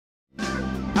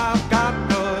I've got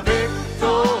the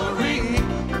victory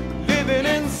living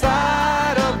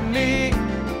inside of me.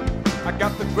 I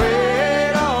got the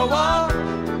greater one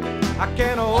I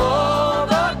can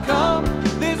overcome.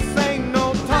 This ain't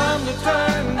no time to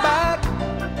turn back,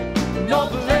 no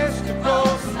place to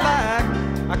go slack.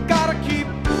 I gotta keep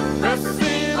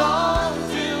pressing on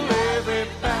till every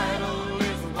battle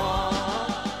is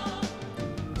won.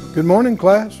 Good morning,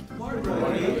 class.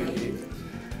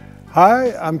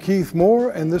 Hi, I'm Keith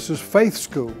Moore, and this is Faith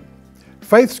School.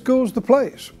 Faith School is the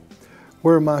place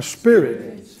where my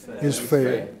spirit is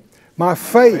fed. My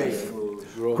faith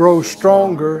grows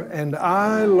stronger, and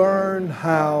I learn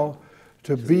how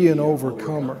to be an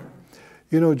overcomer.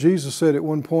 You know, Jesus said at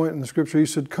one point in the scripture, He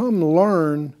said, "Come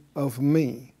learn of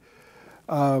me."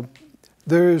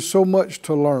 There is so much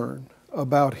to learn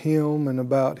about Him and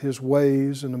about His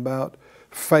ways and about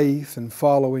faith and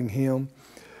following Him.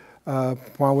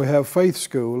 While we have Faith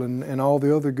School and all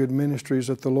the other good ministries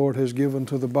that the Lord has given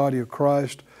to the body of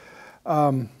Christ.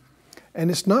 And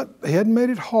it's not, He hadn't made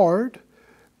it hard,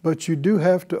 but you do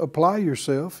have to apply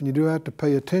yourself and you do have to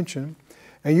pay attention.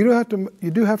 And you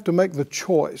do have to make the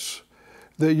choice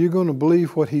that you're going to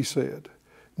believe what He said,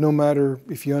 no matter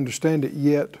if you understand it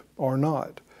yet or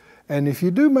not. And if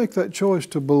you do make that choice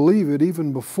to believe it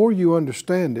even before you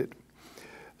understand it,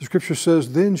 the Scripture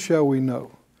says, then shall we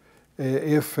know.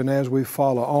 If and as we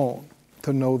follow on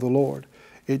to know the Lord,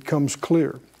 it comes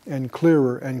clear and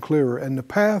clearer and clearer. And the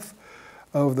path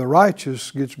of the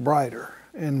righteous gets brighter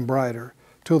and brighter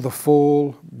till the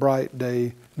full bright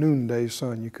day, noonday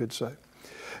sun, you could say.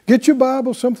 Get your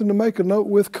Bible, something to make a note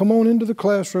with. Come on into the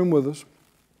classroom with us.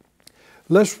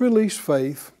 Let's release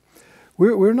faith.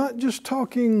 We're not just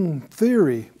talking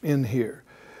theory in here.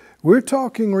 We're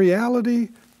talking reality,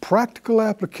 practical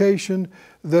application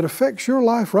that affects your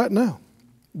life right now,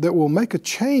 that will make a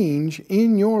change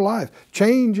in your life,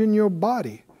 change in your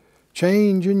body,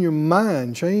 change in your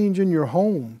mind, change in your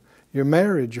home, your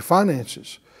marriage, your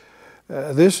finances.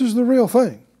 This is the real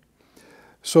thing.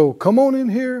 So come on in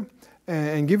here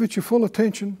and give it your full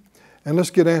attention, and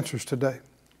let's get answers today.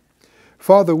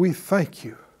 Father, we thank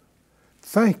you.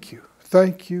 Thank you,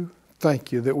 thank you,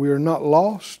 thank you that we are not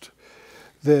lost,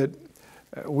 that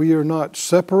we are not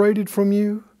separated from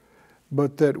you,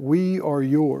 but that we are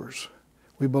yours.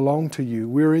 We belong to you.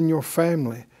 We're in your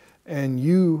family, and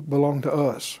you belong to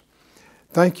us.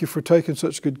 Thank you for taking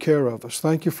such good care of us.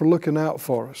 Thank you for looking out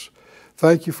for us.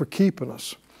 Thank you for keeping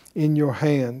us in your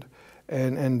hand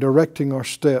and directing our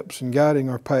steps and guiding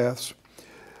our paths.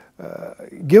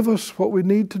 Give us what we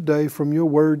need today from your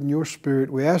word and your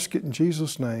spirit. We ask it in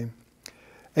Jesus' name.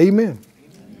 Amen.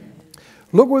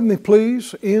 Look with me,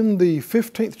 please, in the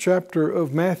 15th chapter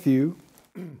of Matthew.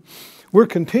 We're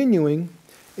continuing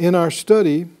in our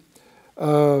study,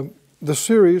 the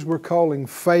series we're calling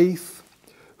Faith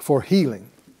for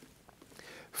Healing.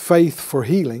 Faith for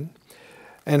Healing.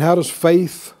 And how does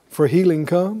faith for healing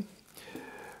come?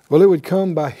 Well, it would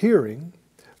come by hearing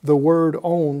the word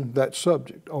on that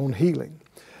subject, on healing.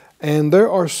 And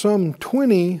there are some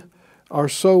 20 or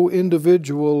so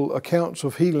individual accounts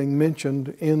of healing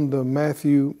mentioned in the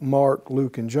Matthew, Mark,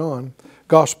 Luke, and John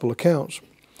gospel accounts.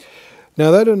 Now,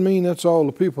 that doesn't mean that's all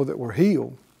the people that were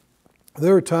healed.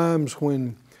 There are times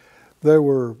when there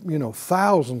were,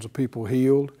 thousands of people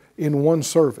healed in one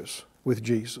service with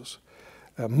Jesus,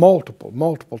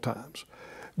 multiple times.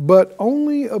 But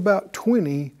only about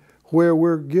 20 where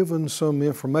we're given some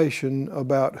information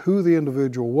about who the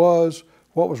individual was,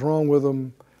 what was wrong with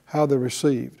them, how they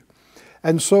received.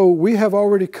 And so we have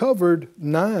already covered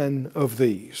 9 of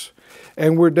these.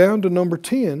 And we're down to number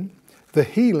 10, the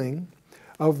healing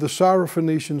of the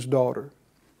Syrophoenician's daughter.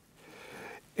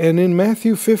 And in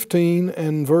Matthew 15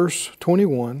 and verse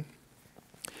 21,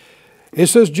 it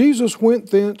says, Jesus went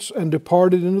thence and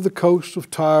departed into the coasts of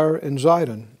Tyre and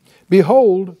Zidon.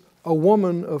 Behold, a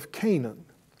woman of Canaan.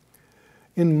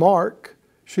 In Mark,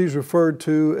 she's referred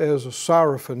to as a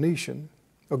Syrophoenician,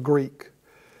 a Greek.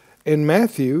 In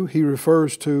Matthew, he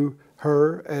refers to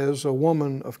her as a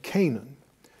woman of Canaan.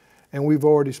 And we've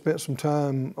already spent some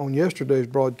time on yesterday's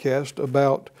broadcast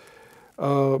about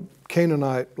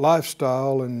Canaanite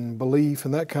lifestyle and belief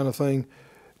and that kind of thing,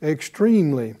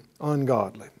 extremely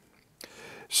ungodly. It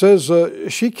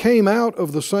says, she came out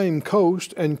of the same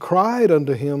coast and cried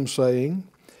unto him, saying,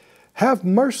 Have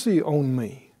mercy on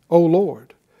me, O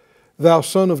Lord, thou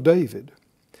Son of David.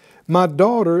 My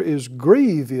daughter is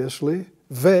grievously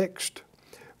vexed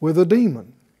with a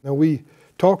demon. Now, we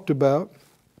talked about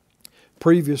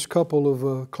previous couple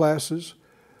of classes,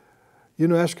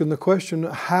 asking the question,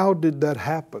 how did that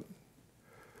happen?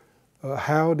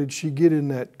 How did she get in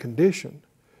that condition?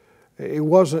 It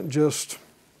wasn't just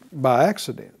by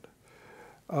accident.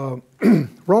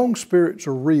 Wrong spirits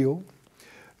are real.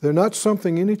 They're not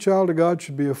something any child of God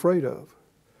should be afraid of.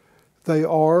 They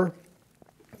are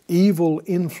evil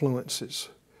influences.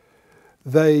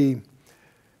 They're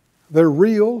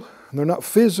real. They're not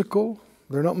physical.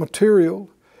 They're not material.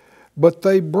 But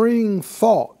they bring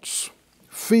thoughts,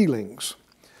 feelings,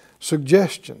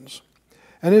 suggestions.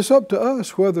 And it's up to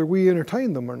us whether we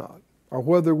entertain them or not, or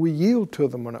whether we yield to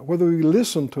them or not, whether we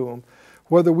listen to them,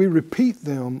 whether we repeat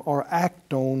them or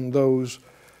act on those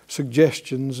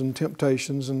suggestions and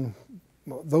temptations and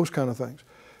those kind of things.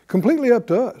 Completely up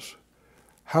to us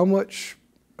how much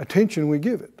attention we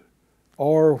give it,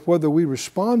 or whether we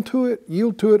respond to it,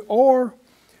 yield to it, or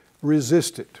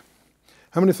resist it.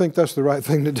 How many think that's the right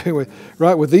thing to do?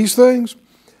 Right with these things?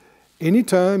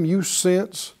 Anytime you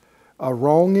sense a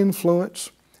wrong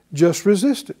influence, just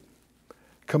resist it.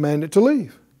 Command it to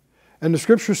leave. And the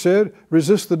Scripture said,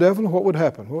 resist the devil, and what would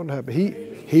happen? What would happen?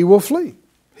 He will flee.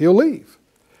 He'll leave.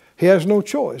 He has no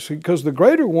choice, because the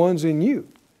greater one's in you.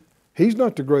 He's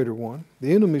not the greater one.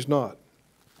 The enemy's not.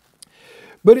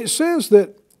 But it says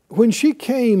that when she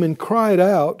came and cried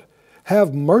out,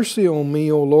 have mercy on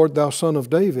me, O Lord, thou Son of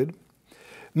David.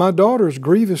 My daughter is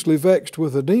grievously vexed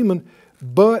with a demon,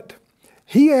 but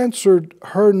he answered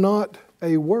her not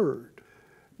a word.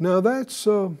 Now that's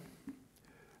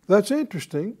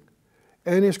interesting,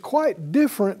 and it's quite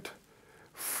different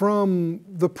from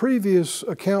the previous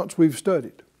accounts we've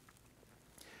studied.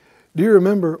 Do you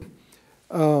remember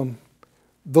the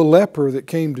leper that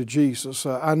came to Jesus?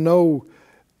 I know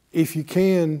if you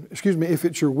can, if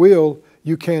it's your will,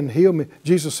 you can heal me.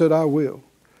 Jesus said, I will.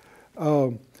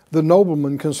 The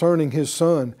nobleman concerning his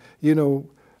son,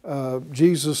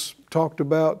 Jesus talked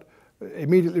about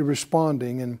immediately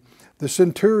responding. And the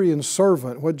centurion's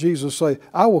servant, what Jesus say?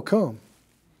 I will come.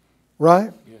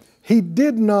 Right? Yes. He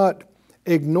did not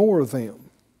ignore them.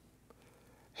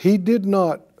 He did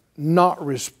not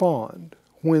respond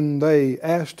when they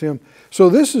asked him. So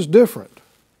this is different.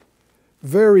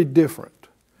 Very different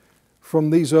from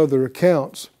these other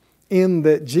accounts, in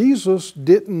that Jesus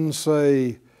didn't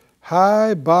say,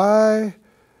 hi, bye,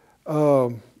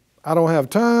 I don't have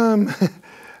time,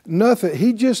 nothing.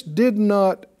 He just did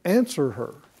not answer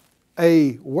her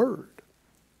a word.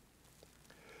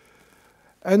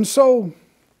 And so,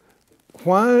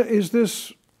 why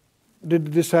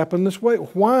did this happen this way?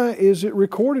 Why is it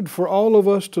recorded for all of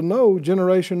us to know,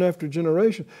 generation after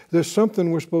generation? There's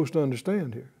something we're supposed to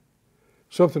understand here.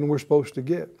 Something we're supposed to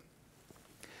get.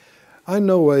 I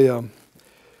know a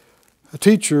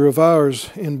teacher of ours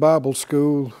in Bible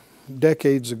school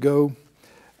decades ago.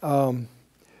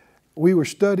 We were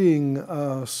studying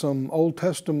some Old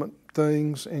Testament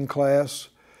things in class,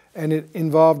 and it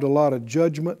involved a lot of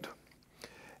judgment.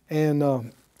 And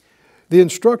the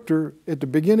instructor at the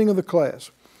beginning of the class,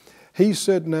 he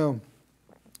said, now,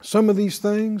 some of these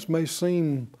things may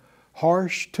seem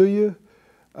harsh to you,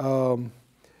 and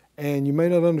you may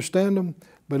not understand them,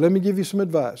 but let me give you some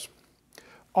advice.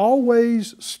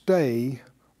 Always stay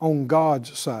on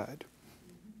God's side.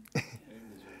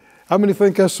 How many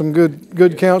think that's some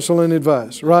good counsel and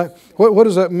advice, right? What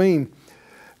does that mean?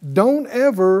 Don't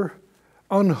ever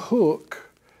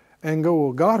unhook and go,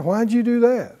 well, God, why'd you do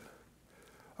that?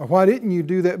 Or why didn't you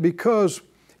do that? Because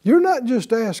you're not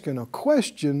just asking a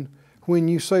question when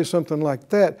you say something like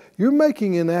that. You're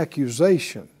making an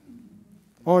accusation,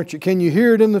 aren't you? Can you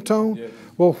hear it in the tone? Yes.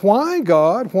 Well, why,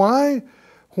 God? Why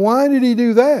did He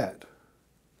do that?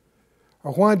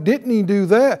 Or why didn't He do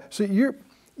that? See,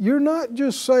 you're not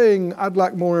just saying, I'd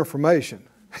like more information.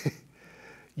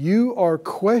 You are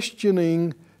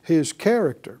questioning His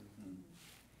character,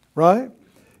 right?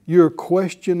 You're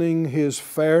questioning His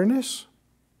fairness,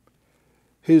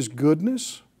 His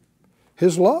goodness,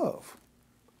 His love.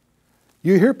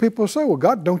 You hear people say, well,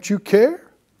 God, don't you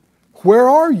care? Where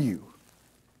are you?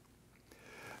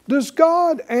 Does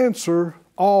God answer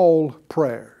all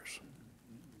prayers?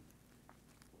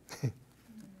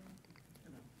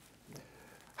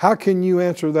 How can you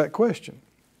answer that question?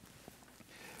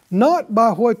 Not by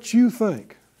what you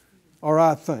think or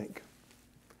I think.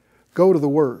 Go to the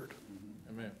Word.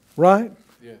 Amen. Right?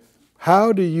 Yes.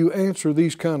 How do you answer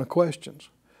these kind of questions?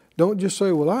 Don't just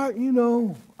say, well, I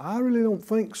really don't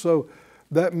think so.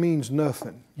 That means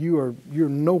nothing. You're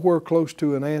nowhere close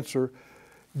to an answer.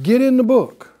 Get in the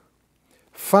book.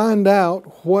 Find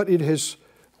out what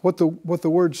the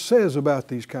Word says about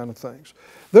these kind of things.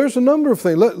 There's a number of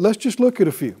things. Let's just look at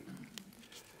a few.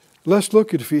 Let's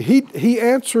look at a few. He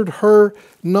answered her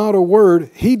not a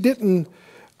word. He didn't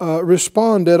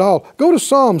respond at all. Go to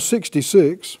Psalm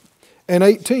 66 and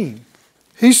 18.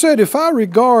 He said, if I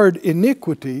regard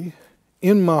iniquity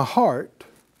in my heart,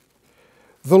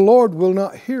 the Lord will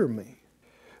not hear me.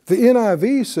 The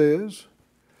NIV says,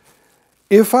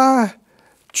 if I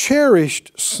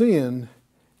cherished sin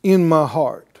in my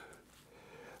heart,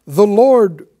 the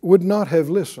Lord would not have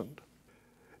listened.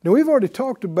 Now, we've already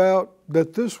talked about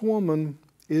that this woman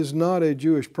is not a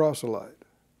Jewish proselyte.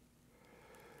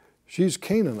 She's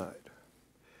Canaanite.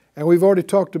 And we've already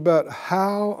talked about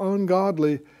how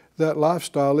ungodly that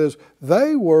lifestyle is.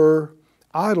 They were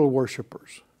idol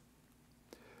worshipers.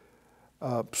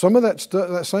 Some of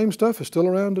that same stuff is still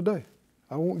around today.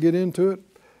 I won't get into it.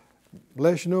 The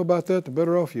less you know about that, the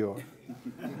better off you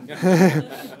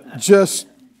are. Just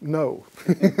no.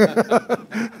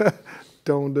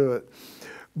 Don't do it.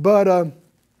 But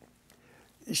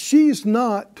she's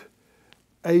not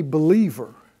a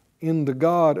believer in the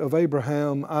God of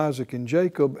Abraham, Isaac, and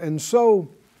Jacob. And so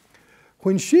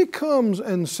when she comes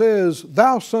and says,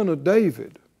 "Thou son of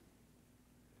David,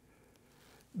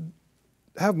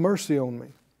 have mercy on me,"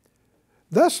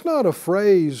 that's not a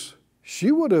phrase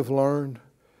she would have learned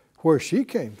where she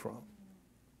came from.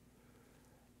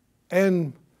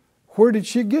 And where did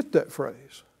she get that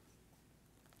phrase?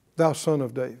 Thou son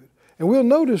of David. And we'll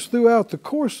notice throughout the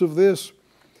course of this,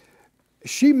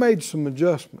 she made some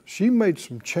adjustments. She made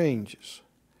some changes.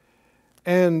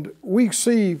 And we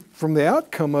see from the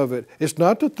outcome of it, it's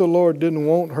not that the Lord didn't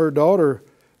want her daughter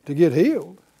to get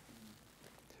healed.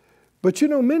 But you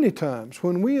know, many times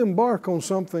when we embark on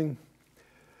something,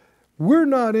 we're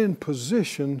not in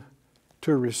position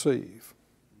to receive.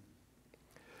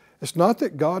 It's not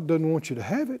that God doesn't want you to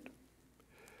have it.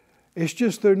 It's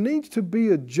just there needs to be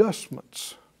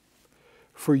adjustments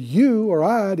for you or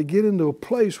I to get into a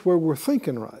place where we're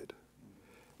thinking right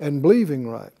and believing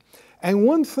right. And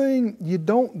one thing you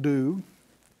don't do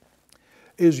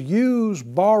is use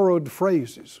borrowed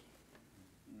phrases.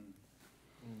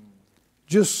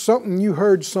 Just something you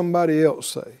heard somebody else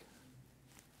say.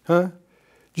 Huh?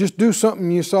 Just do something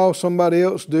you saw somebody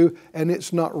else do and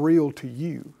it's not real to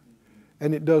you.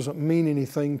 And it doesn't mean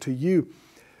anything to you.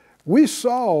 We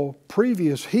saw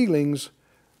previous healings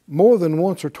more than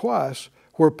once or twice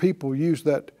where people use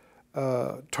that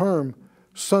term,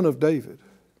 son of David.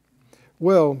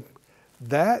 Well,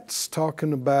 that's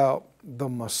talking about the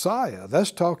Messiah.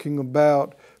 That's talking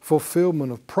about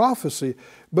fulfillment of prophecy.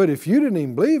 But if you didn't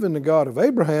even believe in the God of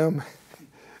Abraham,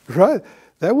 right,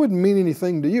 that wouldn't mean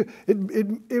anything to you.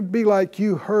 It'd be like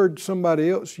you heard somebody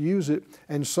else use it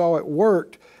and saw it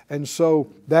worked, and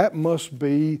so that must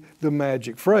be the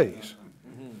magic phrase,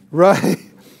 right?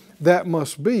 That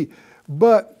must be.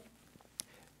 But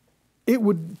it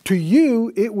would, to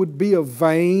you, it would be a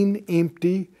vain,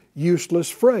 empty, useless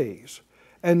phrase.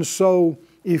 And so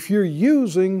if you're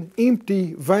using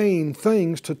empty, vain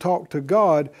things to talk to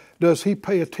God, does He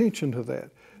pay attention to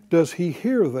that? Does He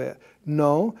hear that?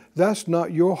 No, that's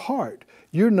not your heart.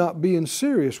 You're not being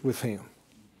serious with Him.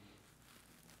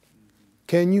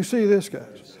 Can you see this,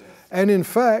 guys? And in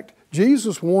fact,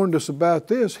 Jesus warned us about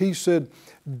this. He said,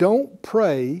 don't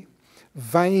pray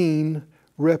vain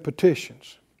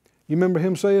repetitions. You remember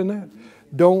Him saying that?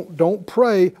 Don't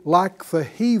pray like the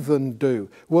heathen do.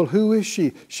 Well, who is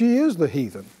she? She is the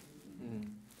heathen.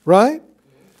 Right?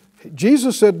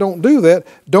 Jesus said don't do that.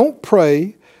 Don't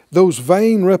pray those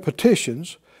vain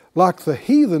repetitions like the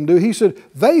heathen do. He said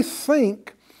they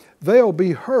think they'll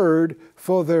be heard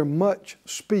for their much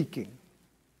speaking.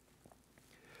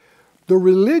 The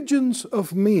religions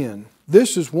of men,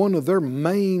 this is one of their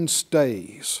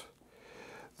mainstays.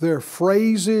 Their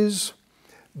phrases,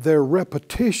 their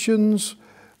repetitions,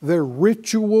 their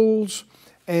rituals,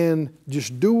 and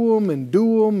just do them and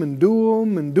do them and do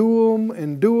them and do them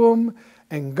and do them.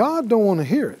 And God don't want to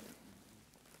hear it.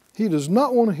 He does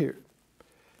not want to hear it.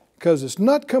 Because it's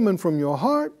not coming from your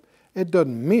heart. It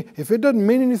doesn't mean, if it doesn't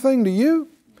mean anything to you,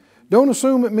 don't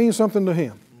assume it means something to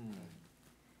Him.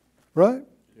 Right?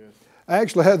 Yes. I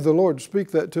actually had the Lord speak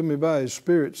that to me by His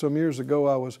Spirit some years ago.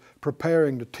 I was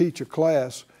preparing to teach a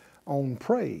class on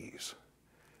praise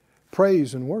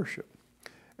and worship.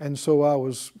 And so I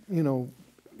was,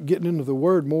 getting into the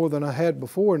Word more than I had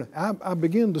before. And I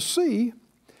began to see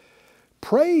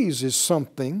praise is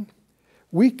something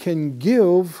we can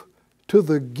give to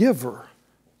the giver,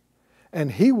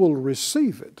 and he will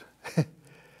receive it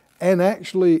and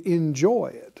actually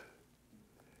enjoy it.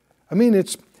 I mean,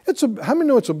 how many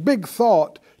know it's a big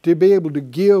thought to be able to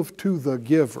give to the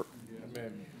giver?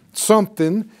 Amen.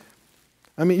 Something.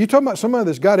 I mean, you're talking about somebody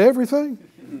that's got everything?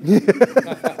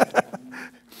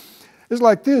 It's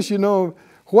like this,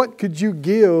 what could you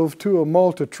give to a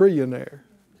multi-trillionaire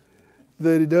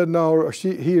that he doesn't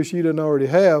already, he or she doesn't already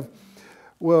have?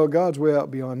 Well, God's way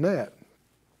out beyond that.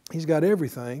 He's got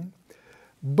everything.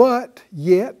 but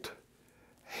yet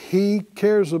He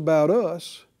cares about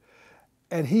us,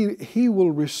 and He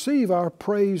will receive our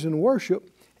praise and worship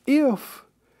if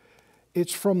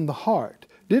it's from the heart.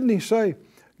 Didn't He say,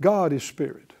 God is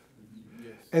spirit,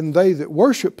 and they that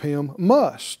worship Him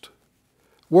must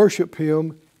worship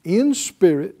Him in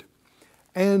spirit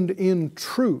and in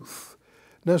truth.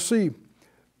 Now see,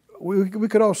 we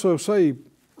could also say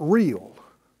real.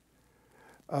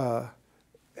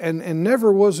 And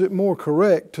never was it more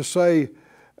correct to say,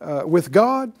 with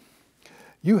God,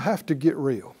 you have to get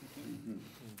real.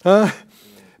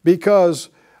 Because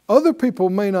other people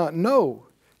may not know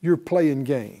you're playing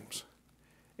games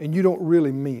and you don't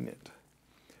really mean it.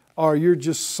 Or you're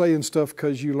just saying stuff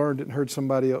because you learned it and heard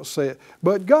somebody else say it.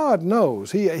 But God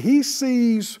knows. He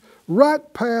sees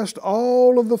right past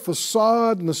all of the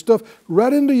facade and the stuff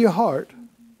right into your heart.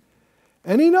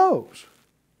 And He knows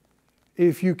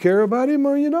if you care about Him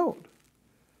or you don't.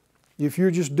 If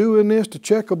you're just doing this to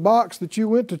check a box that you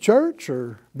went to church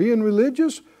or being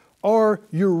religious, or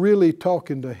you're really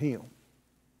talking to Him.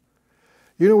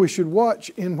 You know, we should watch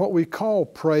in what we call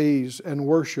praise and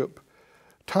worship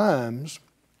times.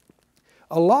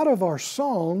 A lot of our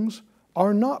songs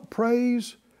are not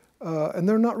praise and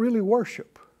they're not really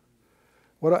worship.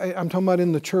 I'm talking about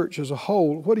in the church as a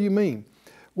whole. What do you mean?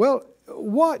 Well,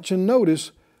 watch and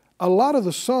notice a lot of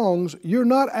the songs you're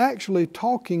not actually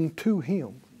talking to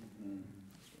Him.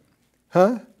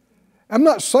 Huh? I'm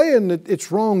not saying that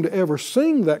it's wrong to ever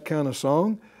sing that kind of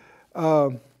song.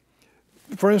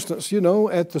 For instance, you know,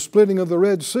 at the splitting of the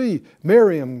Red Sea,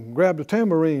 Miriam grabbed a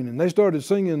tambourine and they started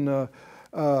singing,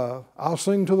 I'll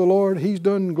sing to the Lord, He's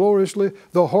done gloriously,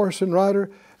 the horse and rider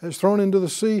is thrown into the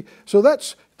sea. So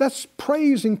that's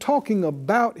praising, talking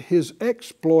about His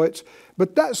exploits,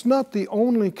 but that's not the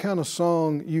only kind of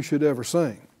song you should ever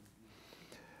sing.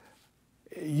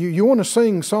 You want to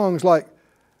sing songs like,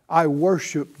 I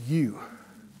worship You,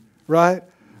 right?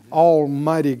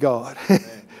 Almighty God,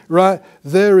 right?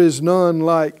 There is none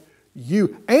like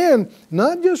You. And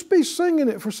not just be singing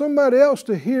it for somebody else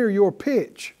to hear your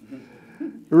pitch,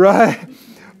 right?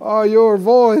 Or your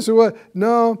voice or what.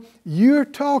 No, you're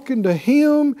talking to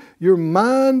Him, your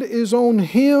mind is on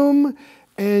Him,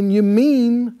 and you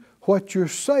mean what you're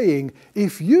saying.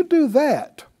 If you do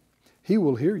that, He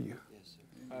will hear you.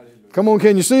 Come on,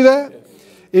 can you see that?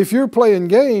 If you're playing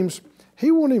games, He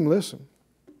won't even listen.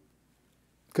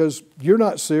 Because you're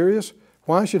not serious.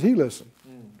 Why should He listen?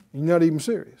 You're not even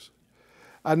serious.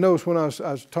 I noticed when I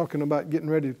was talking about getting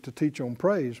ready to teach on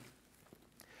praise,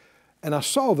 and I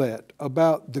saw that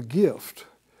about the gift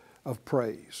of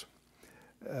praise.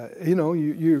 You know,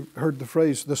 you heard the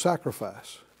phrase, the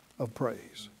sacrifice of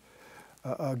praise.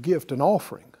 A gift, an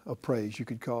offering of praise, you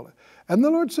could call it. And the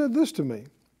Lord said this to me,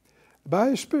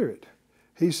 by His Spirit.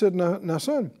 He said, now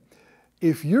son,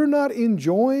 if you're not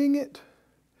enjoying it,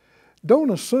 don't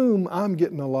assume I'm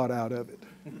getting a lot out of it.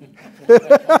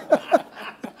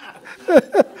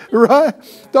 Right?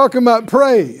 Talking about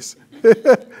praise.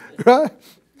 Right?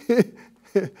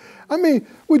 I mean,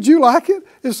 would you like it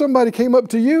if somebody came up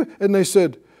to you and they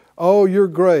said, oh, you're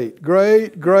great,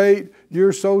 great, great,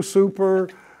 you're so super,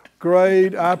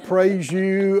 great, I praise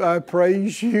you, I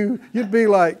praise you. You'd be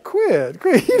like, quit.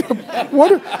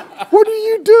 What are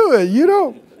you doing?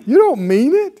 You don't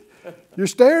mean it. You're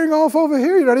staring off over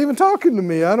here. You're not even talking to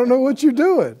me. I don't know what you're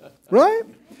doing. Right?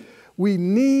 We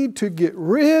need to get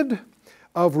rid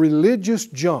of religious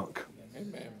junk.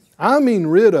 I mean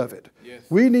rid of it. Yes.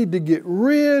 We need to get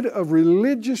rid of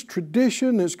religious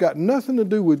tradition that's got nothing to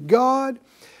do with God.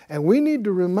 And we need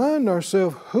to remind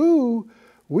ourselves who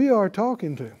we are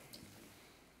talking to.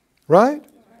 Right?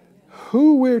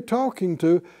 Who we're talking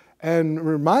to, and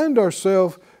remind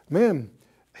ourselves, man,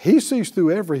 He sees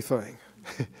through everything.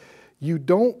 You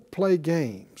don't play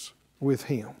games with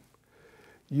Him.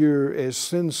 You're as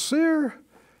sincere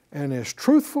and as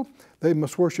truthful. They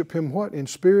must worship Him what? In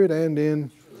spirit and in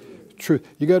truth.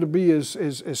 You got to be as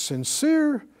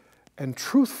sincere and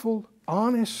truthful,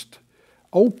 honest,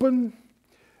 open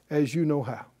as you know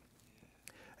how.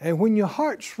 And when your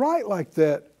heart's right like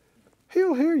that,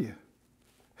 He'll hear you.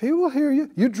 He will hear you.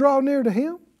 You draw near to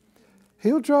Him,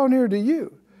 He'll draw near to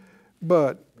you.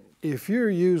 But if you're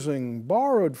using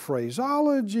borrowed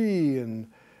phraseology and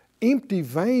empty,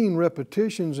 vain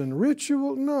repetitions and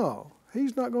ritual, no,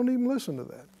 He's not going to even listen to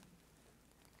that.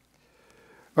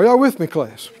 Are y'all with me,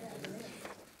 class?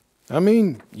 I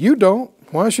mean, you don't.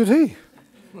 Why should He?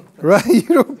 Right? You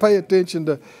don't pay attention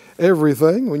to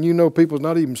everything when you know people's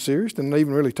not even serious. They're not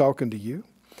even really talking to you.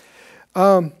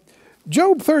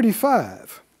 Job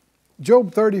 35.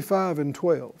 Job 35 and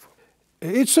 12.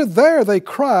 It said there they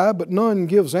cry, but none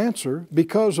gives answer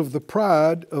because of the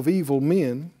pride of evil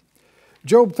men.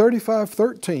 Job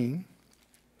 35:13.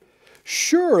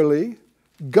 Surely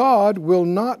God will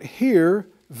not hear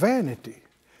vanity,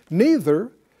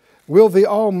 neither will the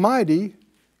Almighty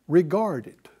regard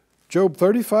it. Job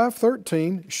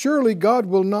 35:13. Surely God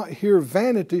will not hear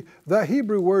vanity. That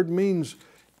Hebrew word means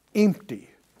empty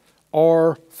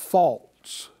or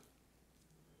false.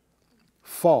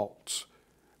 False.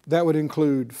 That would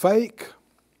include fake,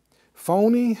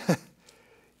 phony,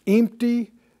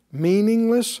 empty,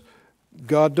 meaningless.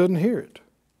 God doesn't hear it.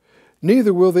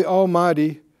 Neither will the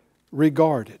Almighty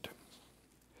regard it.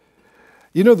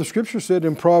 You know, the Scripture said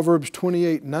in Proverbs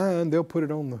 28:9, they'll put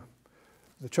it on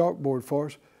the chalkboard for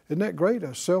us. Isn't that great,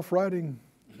 a self-writing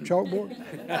chalkboard?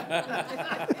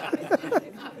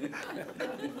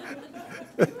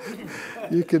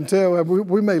 You can tell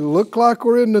we may look like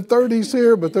we're in the 30s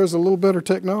here, but there's a little better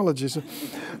technology. So,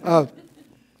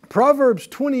 Proverbs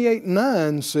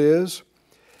 28:9 says,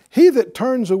 he that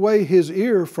turns away his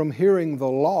ear from hearing the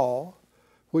law,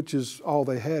 which is all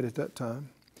they had at that time,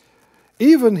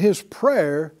 even his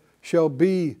prayer shall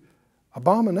be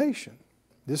abomination.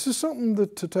 This is something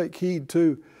to take heed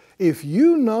to. If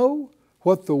you know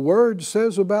what the Word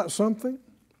says about something,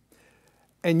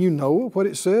 and you know what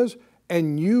it says,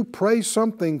 and you pray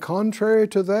something contrary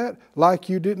to that, like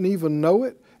you didn't even know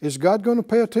it, is God going to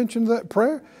pay attention to that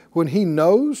prayer when He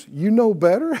knows you know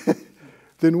better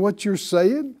than what you're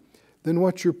saying, than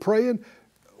what you're praying?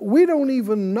 We don't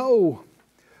even know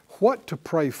what to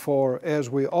pray for as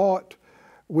we ought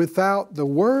without the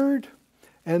Word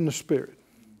and the Spirit.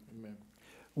 Amen.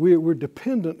 We're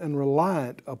dependent and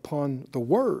reliant upon the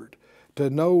Word to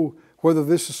know whether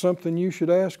this is something you should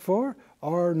ask for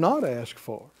or not ask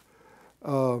for.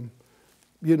 You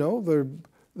know,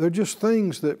 they're just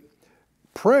things that,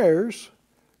 prayers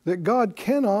that God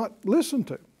cannot listen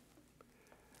to.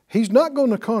 He's not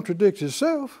going to contradict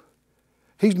Himself.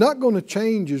 He's not going to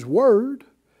change His Word,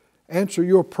 answer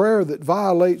your prayer that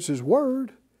violates His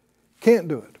Word. Can't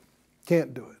do it.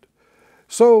 Can't do it.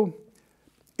 So,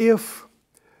 if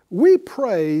we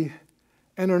pray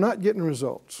and are not getting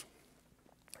results,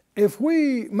 if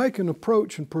we make an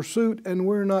approach and pursuit and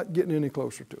we're not getting any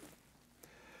closer to it,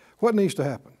 what needs to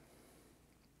happen?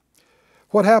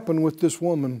 What happened with this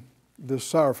woman,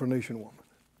 this Syrophoenician woman?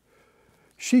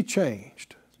 She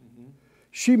changed.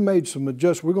 She made some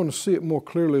adjustments. We're going to see it more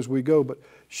clearly as we go, but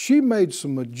she made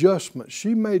some adjustments.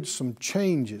 She made some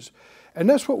changes. And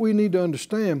that's what we need to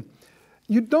understand.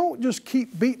 You don't just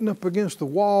keep beating up against the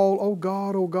wall, oh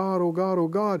God, oh God, oh God, oh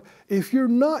God. If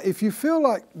you feel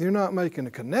like you're not making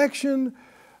a connection,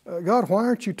 God, why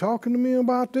aren't you talking to me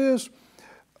about this?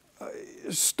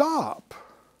 Stop.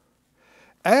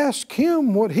 Ask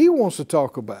Him what He wants to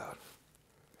talk about.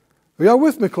 Are y'all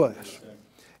with me, class?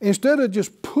 Instead of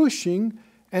just pushing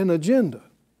an agenda.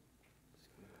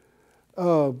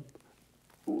 There's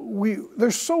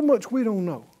so much we don't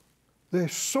know.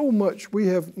 There's so much we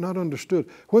have not understood.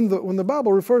 When the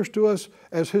Bible refers to us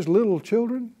as His little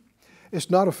children, it's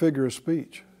not a figure of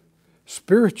speech.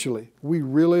 Spiritually, we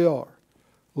really are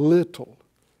little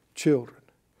children.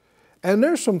 And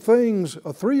there's some things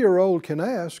a 3-year-old can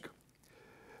ask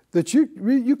that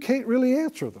you can't really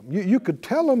answer them. You could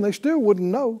tell them, they still wouldn't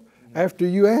know after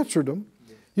you answered them.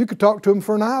 You could talk to them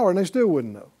for an hour and they still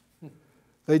wouldn't know.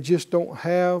 They just don't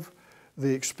have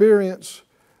the experience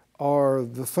or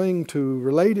the thing to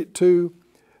relate it to.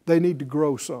 They need to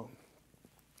grow some.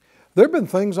 There have been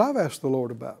things I've asked the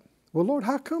Lord about. Well, Lord,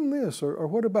 how come this? Or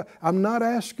what about? I'm not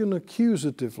asking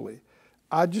accusatively.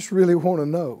 I just really want to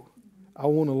know. I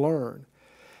want to learn.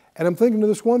 And I'm thinking of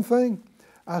this one thing.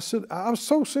 I said, I was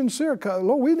so sincere.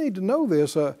 Lord, we need to know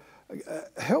this.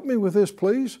 Help me with this,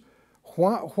 please.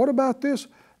 What about this?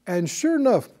 And sure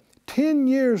enough, 10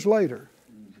 years later,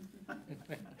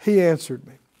 He answered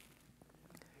me.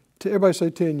 Everybody say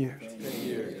 10 years. 10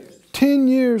 years. 10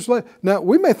 years later. Now,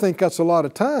 we may think that's a lot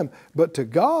of time, but to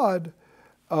God,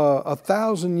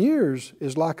 1,000 years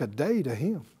is like a day to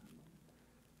Him.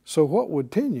 So what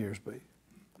would 10 years be?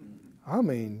 I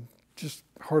mean, just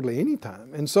hardly any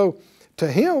time. And so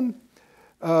to Him,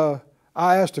 I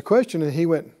asked a question and He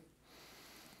went,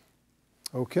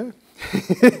 okay.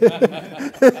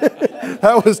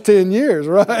 That was 10 years,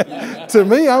 right? To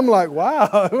me, I'm like,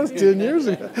 wow, it was 10 years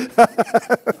ago.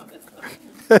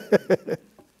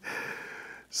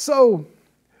 So,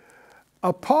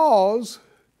 a pause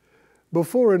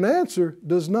before an answer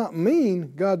does not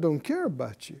mean God don't care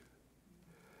about you.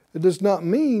 It does not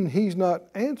mean He's not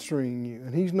answering you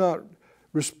and He's not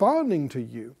responding to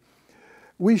you.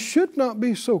 We should not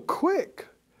be so quick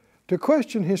to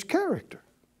question His character.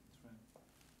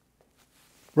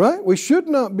 Right? We should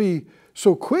not be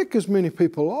so quick, as many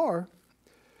people are,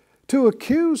 to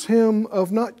accuse Him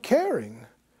of not caring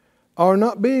or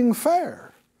not being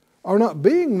fair or not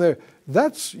being there.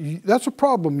 That's a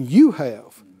problem you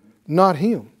have, not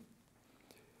Him.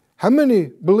 How many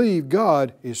believe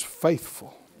God is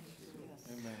faithful?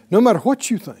 No matter what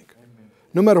you think,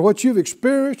 no matter what you've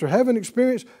experienced or haven't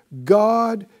experienced,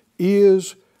 God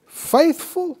is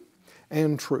faithful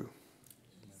and true.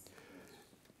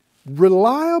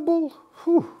 Reliable?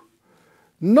 Whew.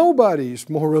 Nobody's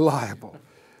more reliable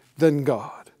than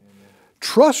God.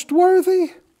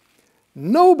 Trustworthy?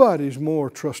 Nobody's more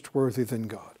trustworthy than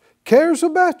God. Cares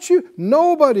about you?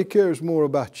 Nobody cares more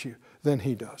about you than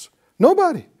He does.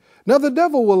 Nobody. Now the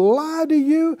devil will lie to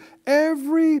you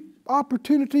every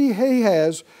opportunity he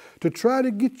has to try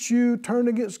to get you turn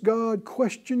against God,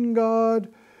 question God,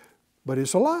 but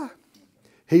it's a lie.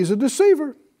 He's a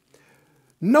deceiver.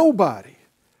 Nobody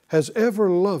has ever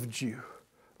loved you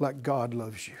like God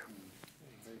loves you.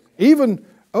 Even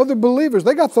other believers,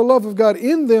 they got the love of God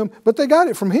in them, but they got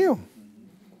it from Him.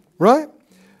 Right?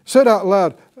 Say it out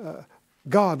loud.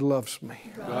 God loves me.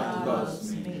 God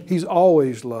loves me. He's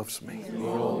always loves me. He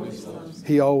always loves me.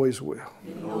 He always will.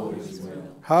 He always will.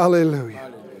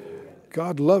 Hallelujah.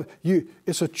 God loves you.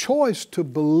 It's a choice to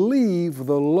believe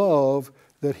the love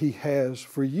that He has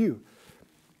for you.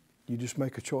 You just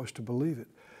make a choice to believe it.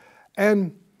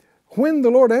 And when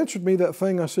the Lord answered me that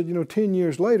thing, I said, 10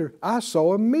 years later, I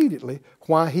saw immediately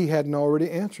why He hadn't already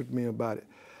answered me about it.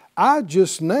 I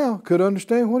just now could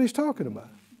understand what He's talking about.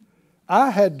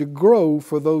 I had to grow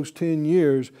for those 10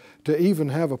 years to even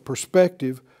have a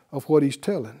perspective of what He's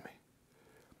telling me.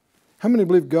 How many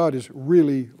believe God is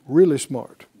really, really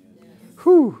smart?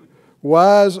 Whew,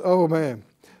 wise, oh man.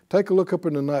 Take a look up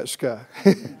in the night sky.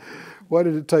 What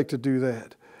did it take to do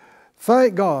that?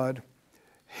 Thank God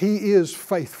He is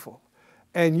faithful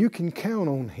and you can count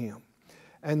on Him.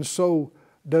 And so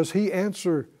does He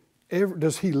answer,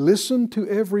 does He listen to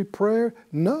every prayer?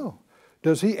 No.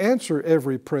 Does He answer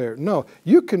every prayer? No.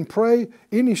 You can pray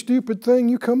any stupid thing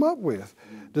you come up with.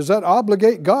 Does that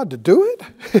obligate God to do it?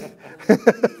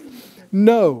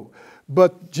 No.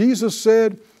 But Jesus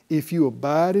said, if you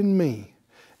abide in me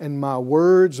and my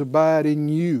words abide in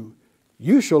you,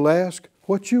 you shall ask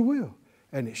what you will,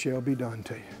 and it shall be done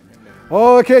to you.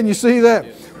 Oh, can you see that?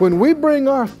 When we bring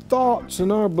our thoughts and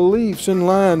our beliefs in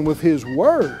line with His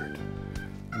Word,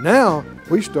 now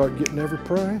we start getting every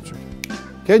prayer answered.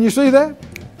 Can you see that?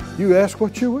 You ask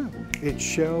what you will. It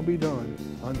shall be done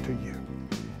unto you.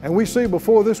 And we see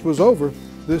before this was over,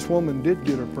 this woman did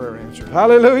get her prayer answered.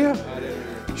 Hallelujah.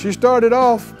 She started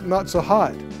off not so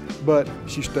hot, but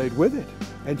she stayed with it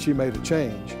and she made a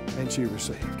change and she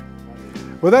received.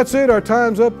 Well, that's it. Our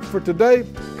time's up for today.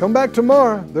 Come back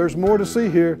tomorrow. There's more to see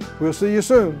here. We'll see you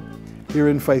soon here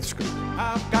in Faith School.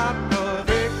 I've got the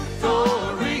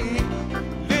victory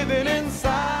living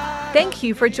inside. Thank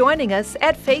you for joining us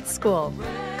at Faith School.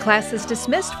 Class is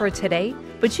dismissed for today,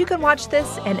 but you can watch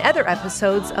this and other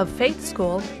episodes of Faith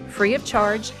School free of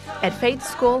charge at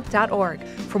faithschool.org.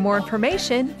 For more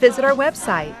information, visit our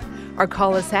website or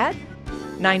call us at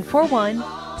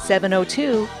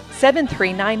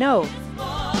 941-702-7390.